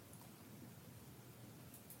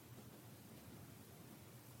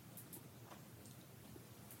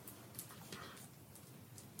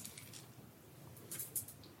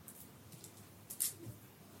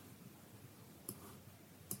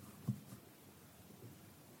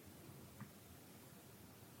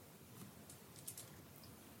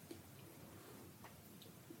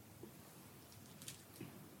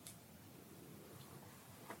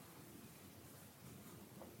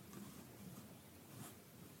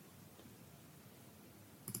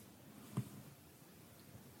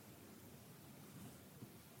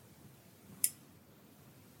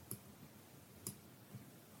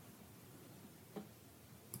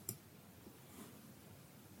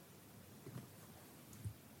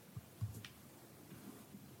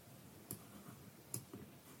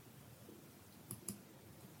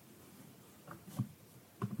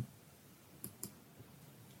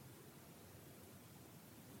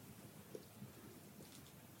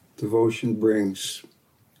 Devotion brings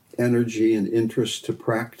energy and interest to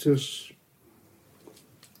practice,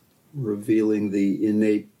 revealing the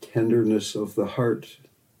innate tenderness of the heart.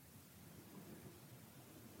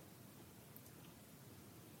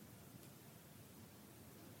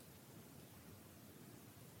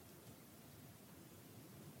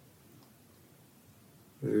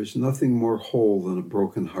 There's nothing more whole than a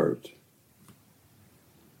broken heart.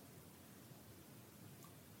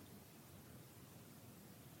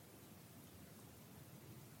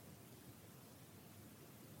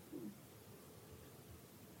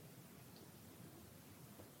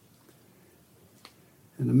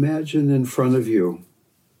 And imagine in front of you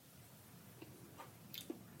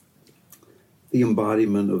the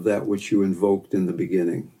embodiment of that which you invoked in the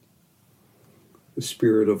beginning. The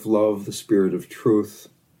spirit of love, the spirit of truth,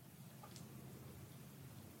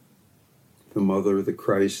 the Mother, the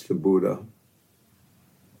Christ, the Buddha,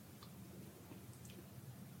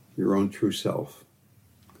 your own true self.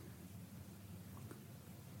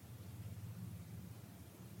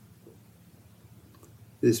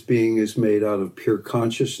 This being is made out of pure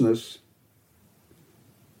consciousness,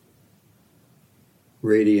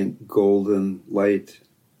 radiant golden light.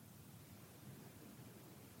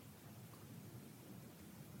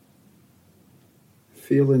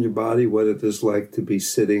 Feel in your body what it is like to be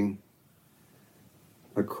sitting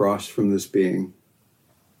across from this being.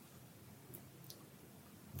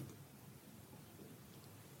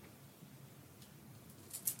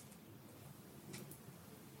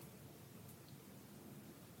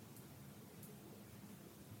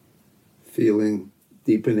 Feeling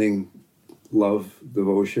deepening love,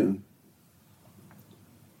 devotion.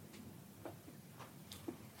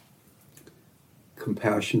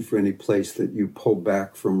 Compassion for any place that you pull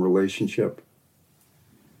back from relationship.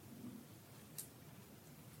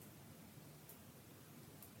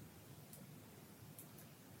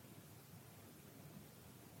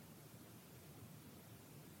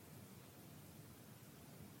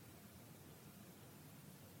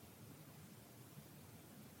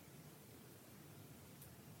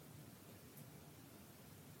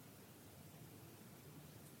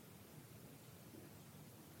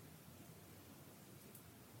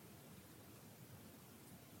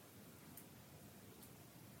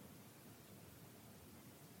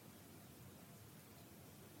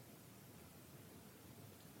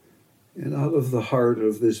 And out of the heart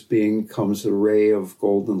of this being comes a ray of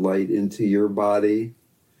golden light into your body.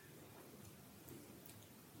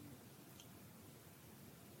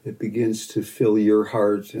 It begins to fill your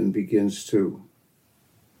heart and begins to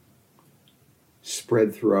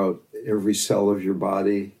spread throughout every cell of your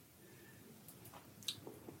body,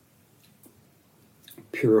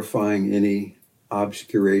 purifying any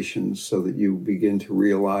obscurations so that you begin to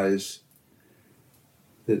realize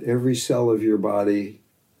that every cell of your body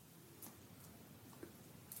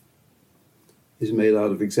is made out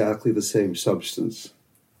of exactly the same substance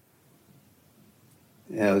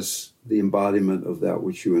as the embodiment of that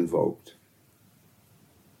which you invoked.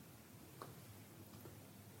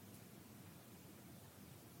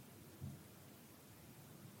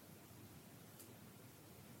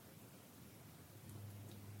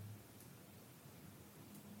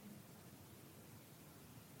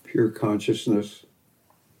 Pure consciousness.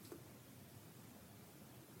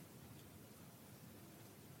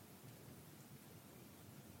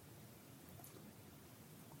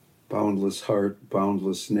 Boundless heart,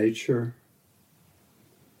 boundless nature.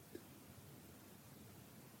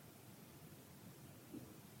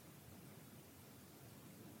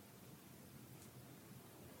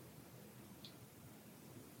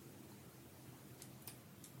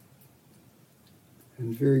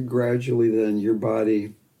 And very gradually then your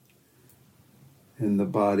body and the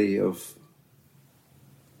body of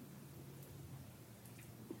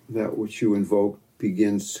that which you invoke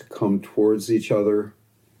begins to come towards each other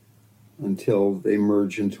until they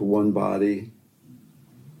merge into one body,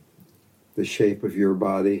 the shape of your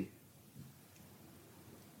body.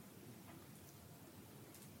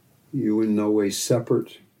 You in no way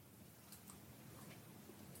separate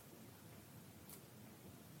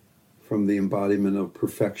from the embodiment of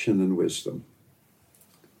perfection and wisdom.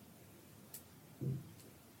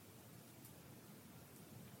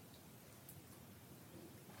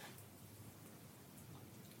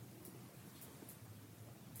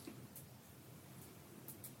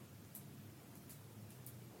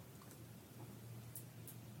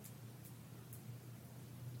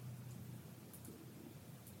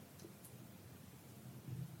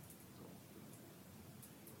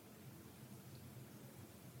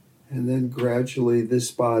 And then gradually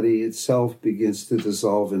this body itself begins to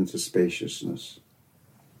dissolve into spaciousness.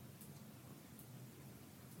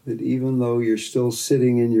 That even though you're still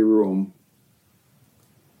sitting in your room,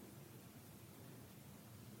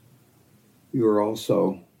 you are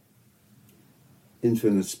also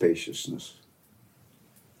infinite spaciousness.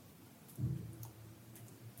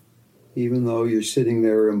 Even though you're sitting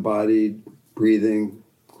there embodied, breathing,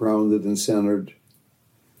 grounded and centered,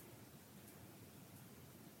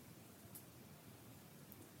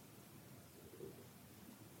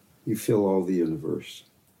 you fill all the universe.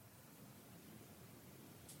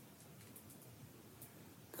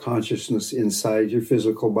 Consciousness inside your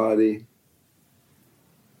physical body,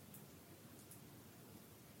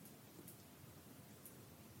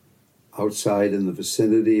 outside in the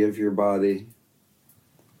vicinity of your body,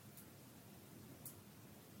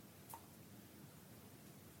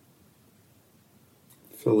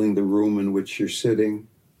 filling the room in which you're sitting.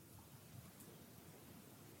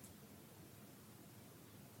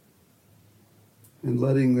 And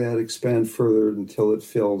letting that expand further until it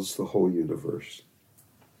fills the whole universe.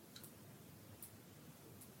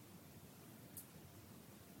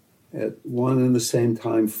 At one and the same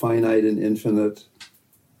time, finite and infinite,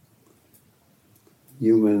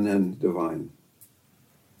 human and divine.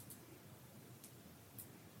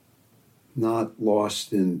 Not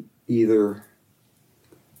lost in either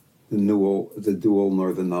the dual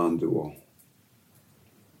nor the non-dual.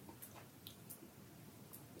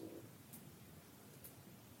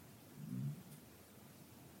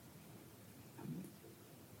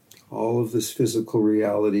 All of this physical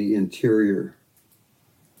reality interior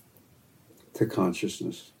to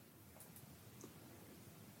consciousness,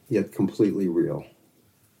 yet completely real.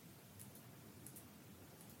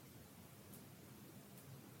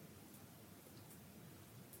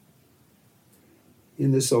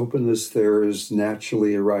 In this openness, there is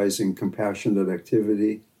naturally arising compassionate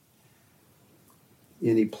activity.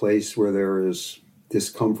 Any place where there is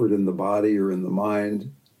discomfort in the body or in the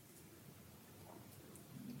mind,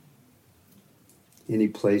 any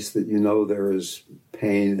place that you know there is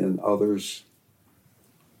pain in others,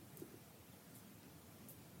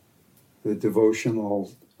 the devotional,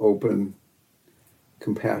 open,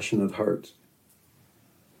 compassionate heart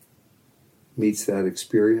meets that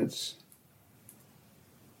experience.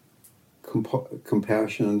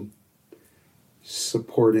 Compassion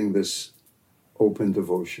supporting this open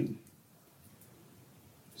devotion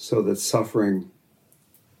so that suffering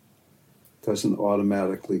doesn't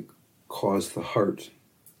automatically cause the heart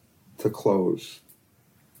to close.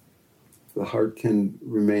 The heart can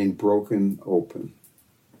remain broken open,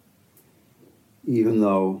 even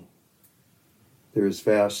though there is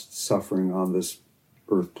vast suffering on this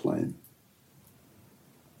earth plane.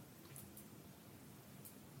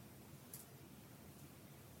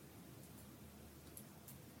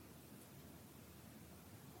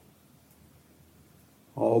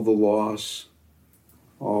 All the loss,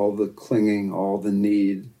 all the clinging, all the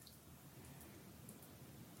need,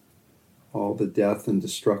 all the death and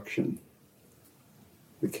destruction,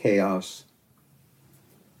 the chaos,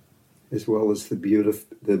 as well as the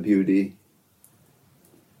beauty,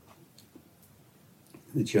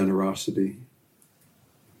 the generosity.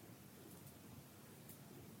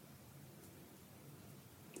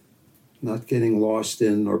 Not getting lost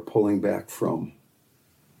in or pulling back from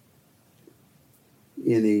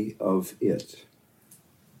any of it.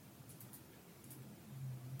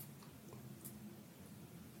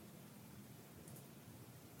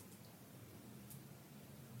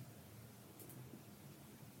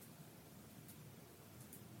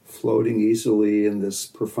 Floating easily in this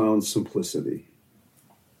profound simplicity.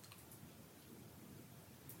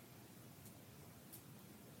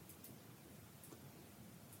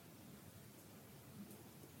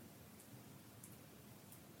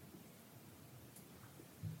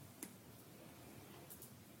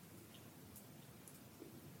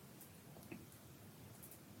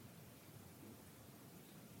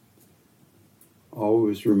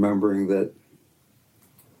 Always remembering that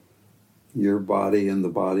your body and the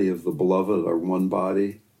body of the beloved are one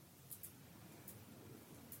body.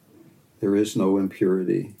 There is no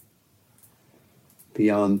impurity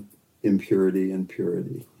beyond impurity and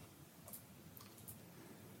purity.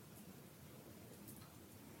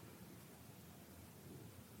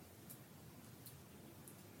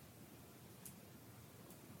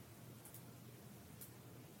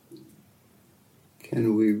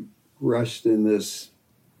 Can we rest in this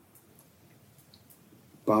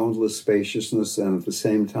boundless spaciousness and at the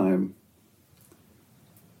same time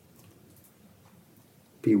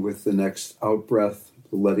be with the next out-breath,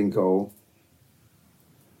 the letting go,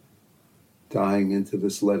 dying into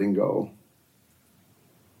this letting go,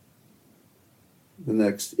 the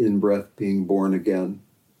next in-breath being born again.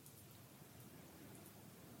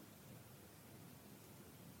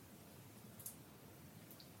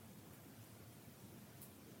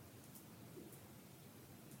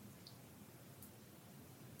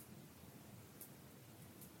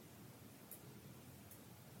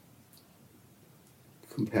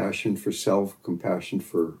 Compassion for self, compassion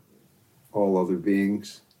for all other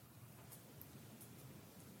beings.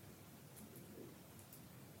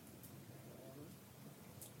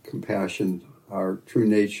 Compassion, our true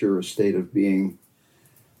nature, a state of being,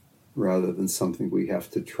 rather than something we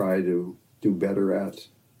have to try to do better at.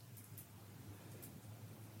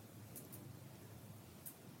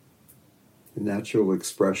 The natural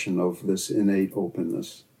expression of this innate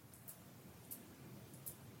openness.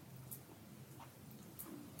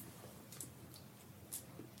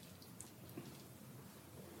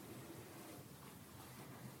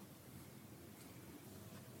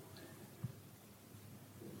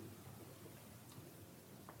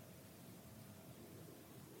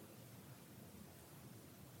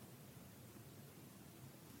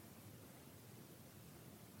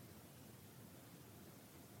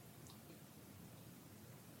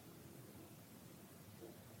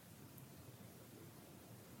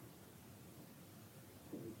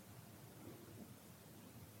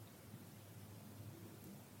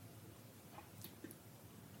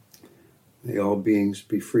 May all beings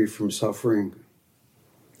be free from suffering.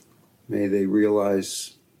 May they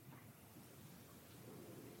realize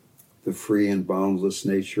the free and boundless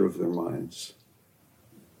nature of their minds.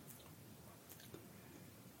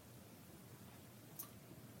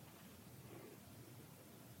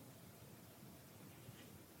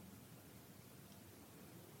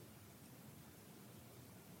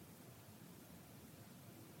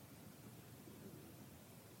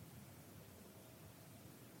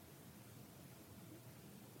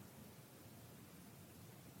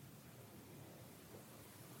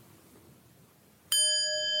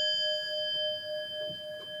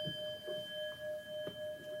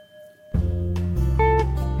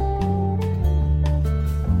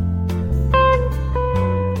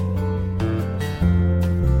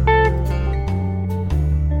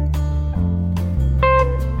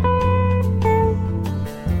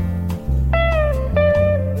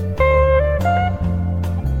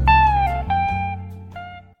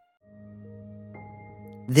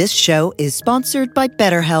 This show is sponsored by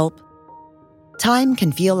BetterHelp. Time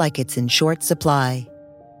can feel like it's in short supply.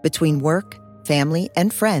 Between work, family,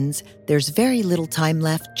 and friends, there's very little time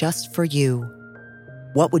left just for you.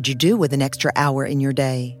 What would you do with an extra hour in your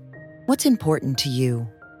day? What's important to you?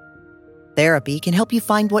 Therapy can help you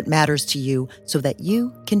find what matters to you so that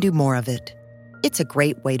you can do more of it. It's a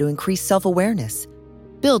great way to increase self-awareness,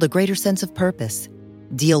 build a greater sense of purpose,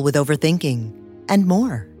 deal with overthinking, and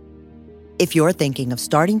more. If you're thinking of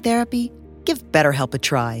starting therapy, give BetterHelp a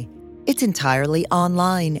try. It's entirely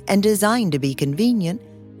online and designed to be convenient,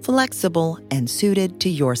 flexible, and suited to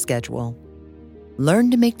your schedule. Learn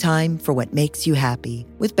to make time for what makes you happy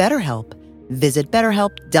with BetterHelp. Visit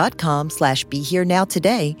BetterHelp.com/BeHereNow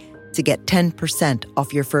today to get 10%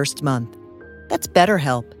 off your first month. That's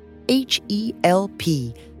BetterHelp,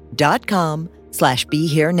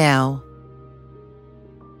 HELP.com/BeHereNow.